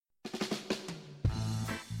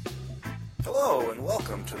Hello and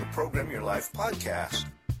welcome to the Program Your Life podcast.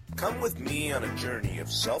 Come with me on a journey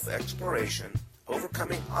of self-exploration,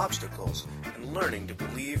 overcoming obstacles, and learning to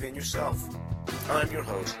believe in yourself. I'm your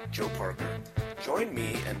host, Joe Parker. Join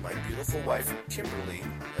me and my beautiful wife, Kimberly,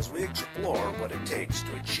 as we explore what it takes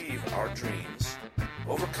to achieve our dreams.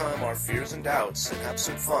 Overcome our fears and doubts and have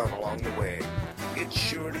some fun along the way. It's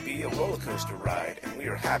sure to be a roller coaster ride, and we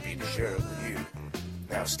are happy to share it with you.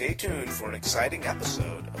 Now stay tuned for an exciting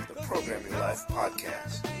episode of the Program Your Life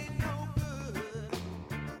podcast.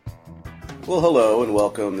 Well, hello and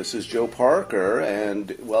welcome. This is Joe Parker,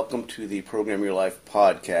 and welcome to the Program Your Life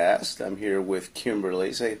podcast. I'm here with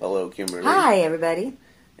Kimberly. Say hello, Kimberly. Hi, everybody.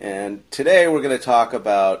 And today we're going to talk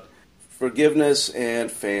about forgiveness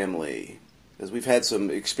and family, because we've had some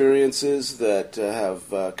experiences that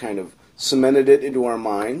have kind of cemented it into our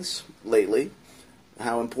minds lately,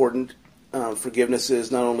 how important forgiveness is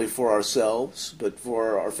not only for ourselves, but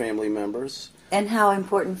for our family members. And how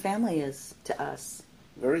important family is to us.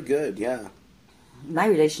 Very good, yeah. My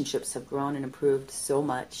relationships have grown and improved so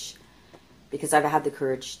much because I've had the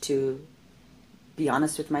courage to be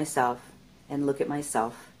honest with myself and look at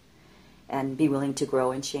myself and be willing to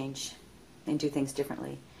grow and change and do things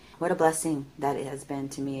differently. What a blessing that it has been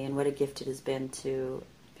to me, and what a gift it has been to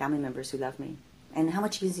family members who love me. And how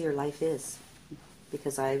much easier life is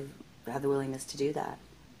because I've had the willingness to do that.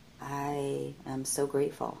 I am so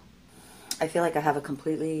grateful. I feel like I have a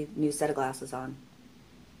completely new set of glasses on.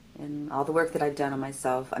 And all the work that I've done on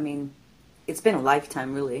myself, I mean, it's been a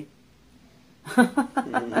lifetime, really.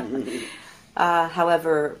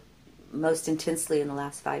 However, most intensely in the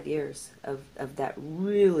last 5 years of that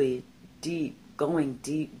really deep, going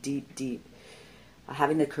deep,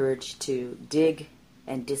 having the courage to dig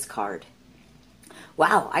and discard.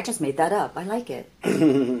 Wow, I just made that up. I like it.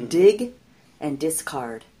 Dig and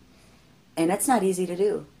discard. And that's not easy to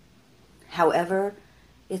do. However,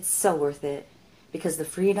 it's so worth it because the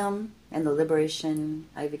freedom and the liberation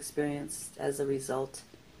I've experienced as a result,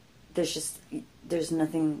 there's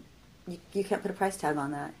nothing, you can't put a price tag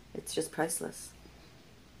on that. It's just priceless.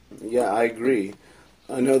 Yeah, I agree.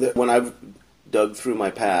 I know that when I've dug through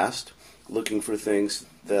my past, looking for things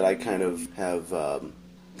that I kind of have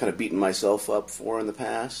beaten myself up for in the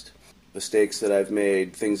past, mistakes that I've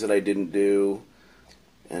made, things that I didn't do,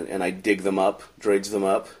 and I dig them up, dredge them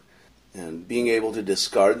up, and being able to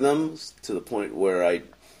discard them to the point where I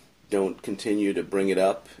don't continue to bring it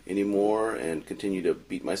up anymore and continue to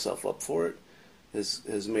beat myself up for it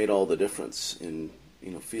has made all the difference in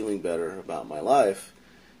feeling better about my life.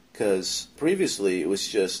 Because previously it was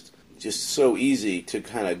just so easy to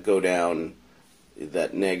kind of go down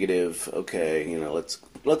that negative,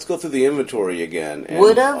 let's go through the inventory again.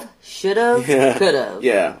 Would've, should've, yeah, could've.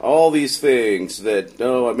 Yeah, all these things that,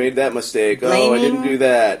 I made that mistake, Blaming I didn't do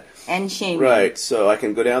that. And shaming. Right, so I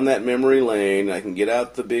can go down that memory lane, I can get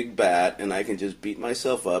out the big bat, and I can just beat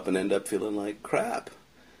myself up and end up feeling like crap.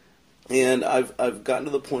 And I've gotten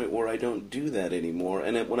to the point where I don't do that anymore.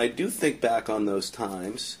 And when I do think back on those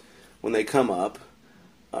times, when they come up,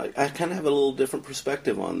 I kind of have a little different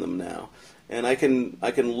perspective on them now. And I can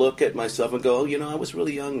look at myself and go, I was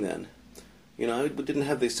really young then. I didn't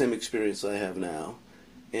have the same experience I have now.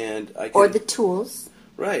 And I can, or the tools.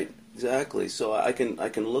 Right, exactly. So I can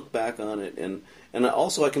look back on it, and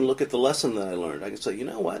also I can look at the lesson that I learned. I can say, you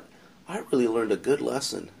know what? I really learned a good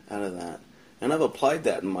lesson out of that. And I've applied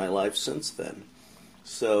that in my life since then.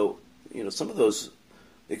 So, some of those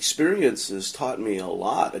experiences taught me a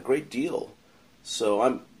lot, a great deal. So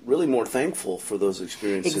I'm really more thankful for those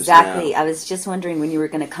experiences Exactly. now. I was just wondering when you were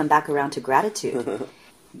going to come back around to gratitude.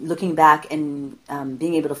 Looking back and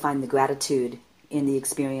being able to find the gratitude in the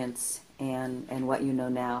experience and what you know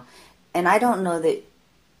now. And I don't know that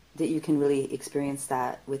you can really experience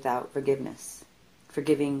that without forgiveness,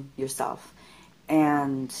 forgiving yourself.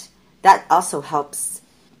 And that also helps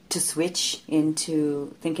to switch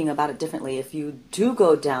into thinking about it differently if you do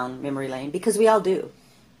go down memory lane, because we all do.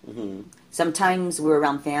 Mm-hmm. Sometimes we're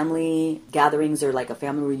around family gatherings or like a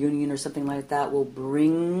family reunion or something like that. We'll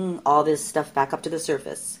bring all this stuff back up to the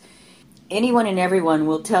surface. Anyone and everyone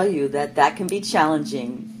will tell you that can be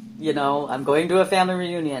challenging. I'm going to a family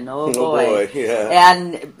reunion. Oh boy. Yeah.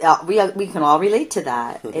 And we can all relate to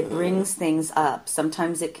that. It brings things up.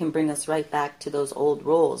 Sometimes it can bring us right back to those old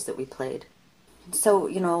roles that we played. So,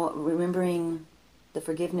 remembering the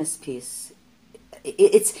forgiveness piece.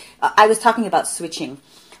 I was talking about switching.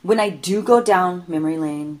 When I do go down memory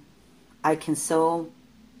lane, I can so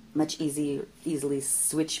much easily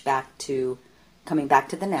switch back to coming back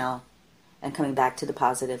to the now and coming back to the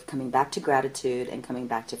positive, coming back to gratitude and coming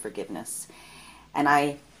back to forgiveness. And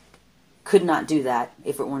I could not do that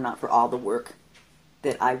if it were not for all the work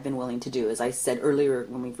that I've been willing to do. As I said earlier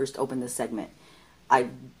when we first opened this segment, I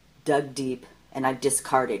dug deep and I've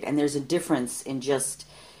discarded. And there's a difference in just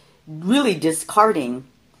really discarding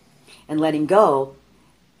and letting go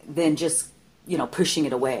than just, pushing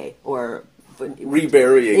it away or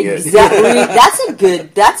reburying it. Exactly.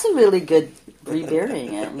 That's a really good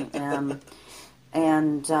reburying it.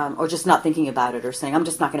 Or just not thinking about it or saying, I'm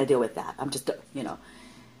just not going to deal with that. I'm just, Yeah,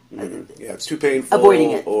 it's too painful.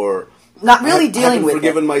 Avoiding it. Or not really dealing with it. I haven't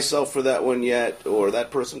forgiven myself for that one yet, or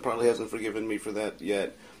that person probably hasn't forgiven me for that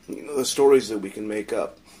yet. The stories that we can make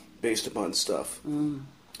up based upon stuff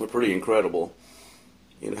are pretty incredible.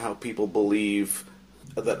 How people believe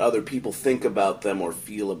that other people think about them or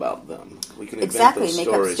feel about them. We can invent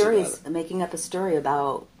those stories. Making up a story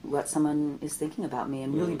about what someone is thinking about me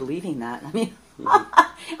and really believing that. I mean,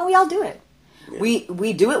 and we all do it. Yeah.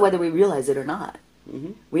 We do it whether we realize it or not.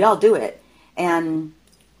 Mm-hmm. We all do it. And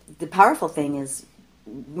the powerful thing is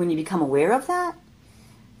when you become aware of that,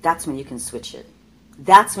 that's when you can switch it.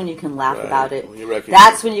 That's when you can laugh about it.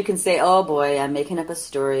 That's when you can say, oh boy, I'm making up a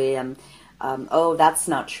story. Oh, that's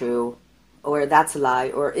not true. Or that's a lie.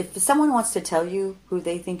 Or if someone wants to tell you who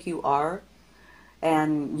they think you are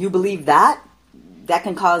and you believe that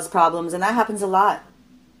can cause problems. And that happens a lot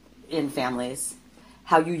in families.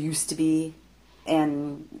 How you used to be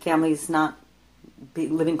and families not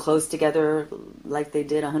living close together like they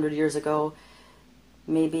did 100 years ago.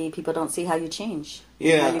 Maybe people don't see how you change,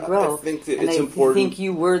 how you grow. I think that and it's they important. think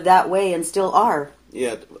you were that way and still are.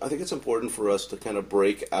 Yeah, I think it's important for us to kind of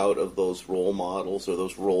break out of those role models or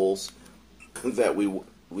those roles that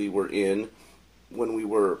we were in when we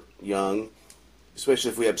were young,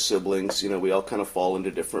 especially if we have siblings. We all kind of fall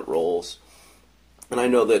into different roles. And I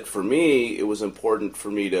know that for me, it was important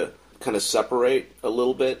for me to kind of separate a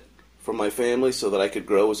little bit from my family so that I could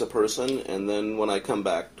grow as a person. And then when I come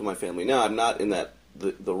back to my family now, I'm not in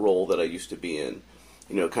the role that I used to be in.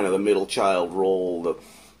 Kind of the middle child role,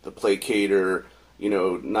 the placater,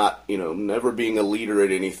 never being a leader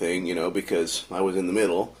at anything, because I was in the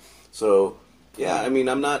middle. So, yeah, I mean,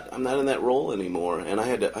 I'm not in that role anymore, and I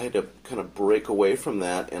had to kind of break away from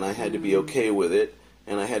that, and I had to be okay with it,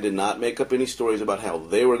 and I had to not make up any stories about how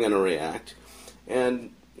they were going to react,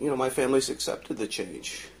 and my family's accepted the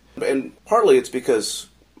change, and partly it's because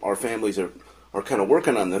our families are kind of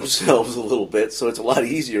working on themselves a little bit, so it's a lot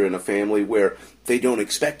easier in a family where they don't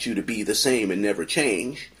expect you to be the same and never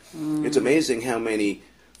change. It's amazing how many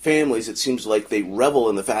families it seems like they revel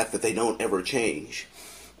in the fact that they don't ever change,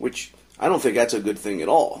 which I don't think that's a good thing at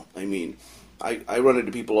all. I mean, I run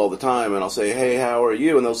into people all the time, and I'll say, hey, how are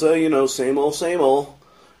you? And they'll say, same old, same old.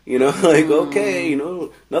 Okay,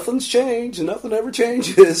 nothing's changed, and nothing ever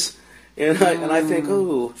changes. And I think,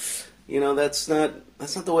 that's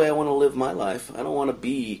not the way I want to live my life. I don't want to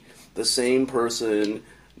be the same person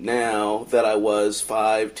now that I was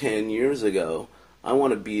 5-10 years ago. I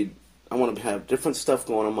want to have different stuff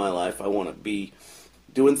going on in my life. I want to be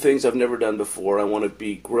doing things I've never done before. I want to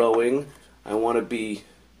be growing. I want to be,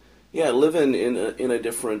 living in a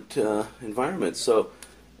different environment. So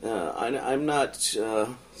I'm not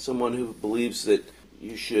someone who believes that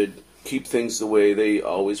you should keep things the way they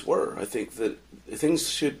always were. I think that things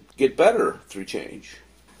should get better through change.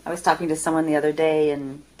 I was talking to someone the other day,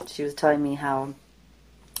 and she was telling me how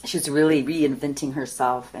she was really reinventing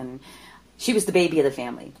herself, and she was the baby of the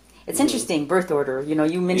family. It's interesting, birth order.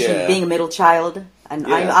 You mentioned being a middle child, and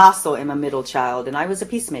I also am a middle child, and I was a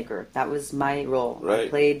peacemaker. That was my role.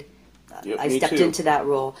 Right. I stepped into that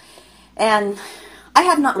role. And I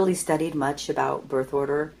have not really studied much about birth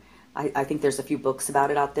order. I think there's a few books about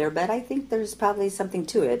it out there, but I think there's probably something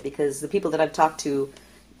to it, because the people that I've talked to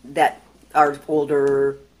that are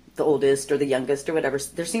older, the oldest or the youngest or whatever,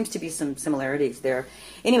 there seems to be some similarities there.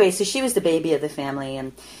 Anyway, so she was the baby of the family,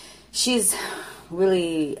 and she's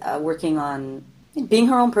really working on being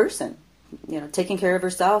her own person, taking care of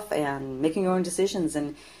herself and making her own decisions.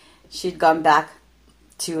 And she'd gone back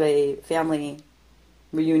to a family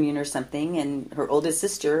reunion or something, and her oldest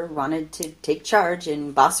sister wanted to take charge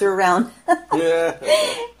and boss her around. Yeah.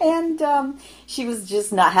 And she was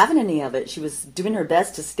just not having any of it. She was doing her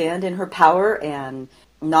best to stand in her power and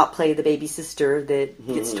not play the baby sister that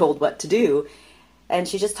gets told what to do. And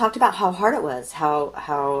she just talked about how hard it was,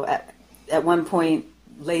 how at one point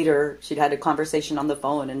later she'd had a conversation on the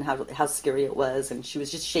phone and how scary it was, and she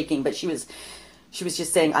was just shaking, but she was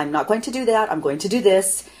just saying, I'm not going to do that, I'm going to do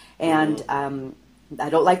this, and I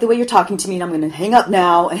don't like the way you're talking to me, and I'm going to hang up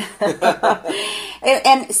now.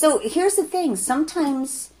 and so here's the thing,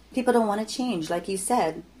 sometimes people don't want to change, like you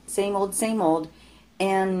said, same old,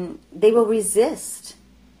 and they will resist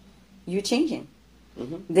you changing.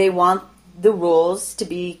 Mm-hmm. They want the roles to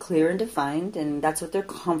be clear and defined, and that's what they're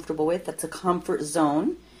comfortable with. That's a comfort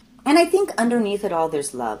zone. And I think underneath it all,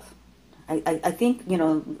 there's love. I think,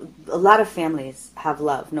 a lot of families have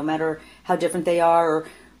love, no matter how different they are or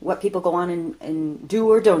what people go on and do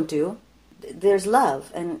or don't do. There's love.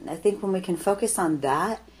 And I think when we can focus on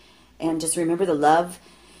that and just remember the love,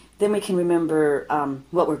 then we can remember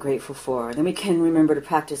what we're grateful for. Then we can remember to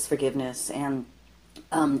practice forgiveness and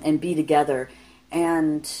be together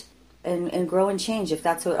and grow and change if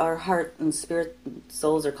that's what our heart and spirit and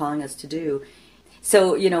souls are calling us to do.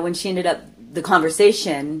 So, when she ended up, the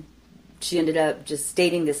conversation, she ended up just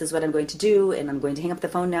stating, this is what I'm going to do, and I'm going to hang up the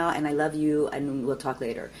phone now, and I love you, and we'll talk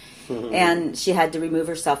later. Mm-hmm. And she had to remove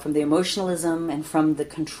herself from the emotionalism and from the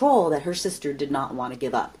control that her sister did not want to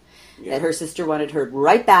give up. Yeah. That her sister wanted her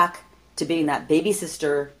right back to being that baby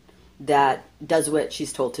sister that does what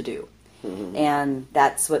she's told to do. Mm-hmm. And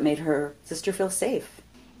that's what made her sister feel safe.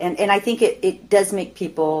 And I think it does make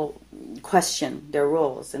people question their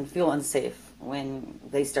roles and feel unsafe when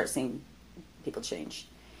they start seeing people change.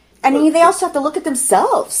 I mean, they also have to look at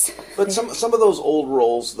themselves. But some of those old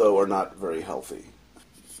roles, though, are not very healthy.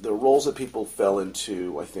 They're roles that people fell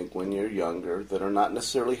into, I think, when you're younger, that are not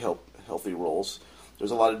necessarily healthy roles.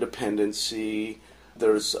 There's a lot of dependency.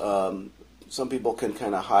 There's some people can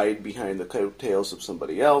kind of hide behind the coattails of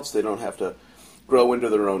somebody else. They don't have to grow into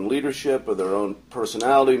their own leadership or their own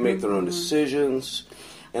personality, make their own decisions.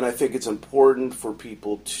 And I think it's important for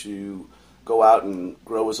people to go out and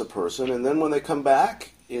grow as a person. And then when they come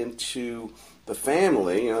back into the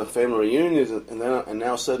family, family reunions, and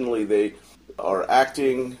now suddenly they are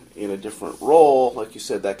acting in a different role, like you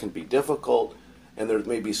said, that can be difficult, and there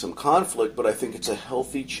may be some conflict, but I think it's a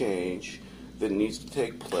healthy change that needs to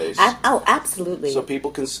take place. Oh, absolutely. So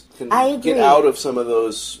people can get out of some of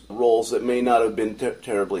those roles that may not have been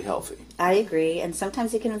terribly healthy. I agree, and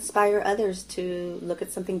sometimes it can inspire others to look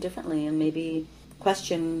at something differently and maybe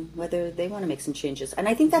question whether they want to make some changes. And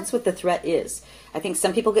I think that's what the threat is. I think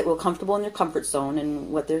some people get real comfortable in their comfort zone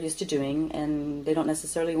and what they're used to doing, and they don't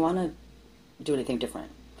necessarily want to do anything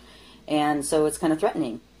different. And so it's kind of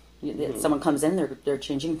threatening. Someone comes in, they're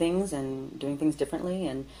changing things and doing things differently,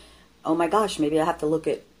 and oh my gosh, maybe I have to look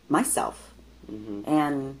at myself. Mm-hmm.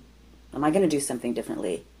 And am I going to do something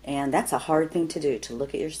differently? And that's a hard thing to do, to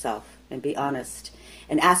look at yourself and be honest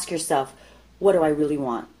and ask yourself, what do I really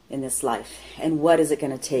want in this life? And what is it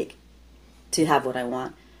going to take to have what I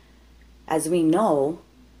want? As we know,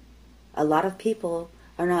 a lot of people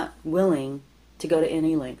are not willing to go to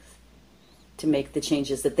any length to make the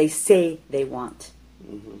changes that they say they want.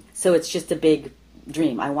 Mm-hmm. So it's just a big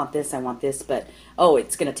dream. I want this, but,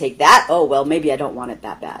 it's going to take that. Oh, well, maybe I don't want it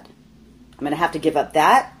that bad. I'm going to have to give up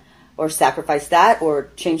that or sacrifice that or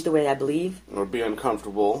change the way I believe. Or be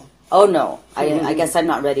uncomfortable. Oh, no. I guess I'm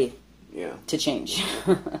not ready to change.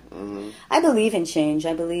 Mm-hmm. I believe in change.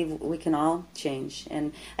 I believe we can all change.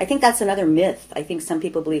 And I think that's another myth. I think some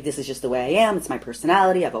people believe this is just the way I am. It's my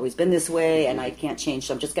personality. I've always been this way, and I can't change,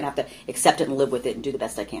 so I'm just going to have to accept it and live with it and do the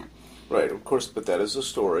best I can. Right, of course, but that is a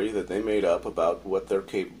story that they made up about what they're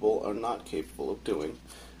capable or not capable of doing.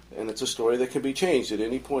 And it's a story that can be changed at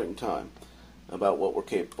any point in time about what we're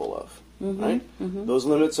capable of, right? Mm-hmm. Those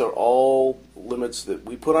limits are all limits that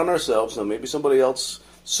we put on ourselves. Now, maybe somebody else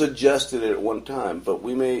suggested it at one time, but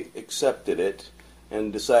we may accepted it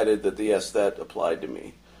and decided that, yes, that applied to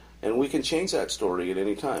me. And we can change that story at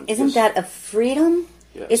any time. Isn't that a freedom?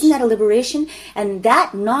 Yes. Isn't that a liberation? And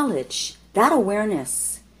that knowledge, that awareness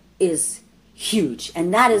is huge,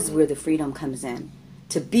 and that is where the freedom comes in,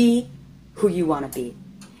 to be who you want to be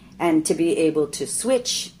and to be able to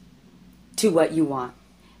switch to what you want,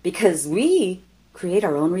 because we create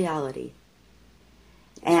our own reality.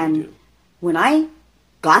 And when I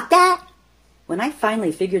got that, when I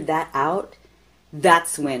finally figured that out,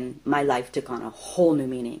 that's when my life took on a whole new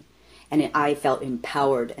meaning, and I felt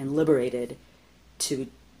empowered and liberated to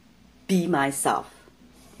be myself.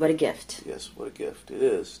 What a gift. Yes, what a gift it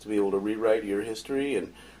is to be able to rewrite your history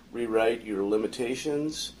and rewrite your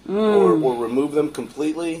limitations or remove them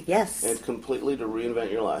completely. Yes. And completely to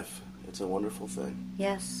reinvent your life. It's a wonderful thing.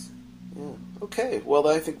 Yes. Yeah. Okay, well,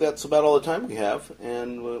 I think that's about all the time we have.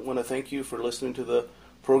 And I want to thank you for listening to the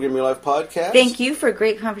Program Your Life podcast. Thank you for a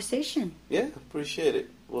great conversation. Yeah, appreciate it.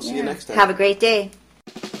 We'll see you next time. Have a great day.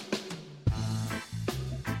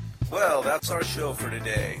 Well, that's our show for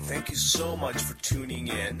today. Thank you so much for tuning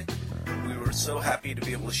in. We were so happy to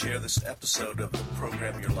be able to share this episode of the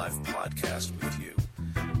Program Your Life podcast with you.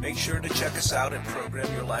 Make sure to check us out at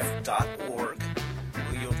programyourlife.org.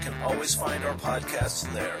 You can always find our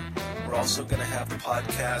podcasts there. We're also going to have the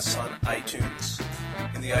podcasts on iTunes,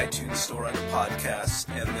 in the iTunes store under podcasts,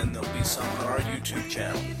 and then there'll be some on our YouTube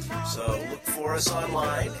channel. So look for us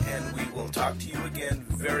online, and we will talk to you again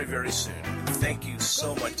very, very soon. Thank you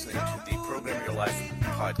so much to the Program Your Life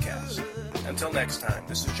podcast. Until next time,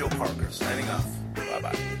 this is Joe Parker signing off.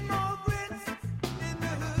 Bye-bye.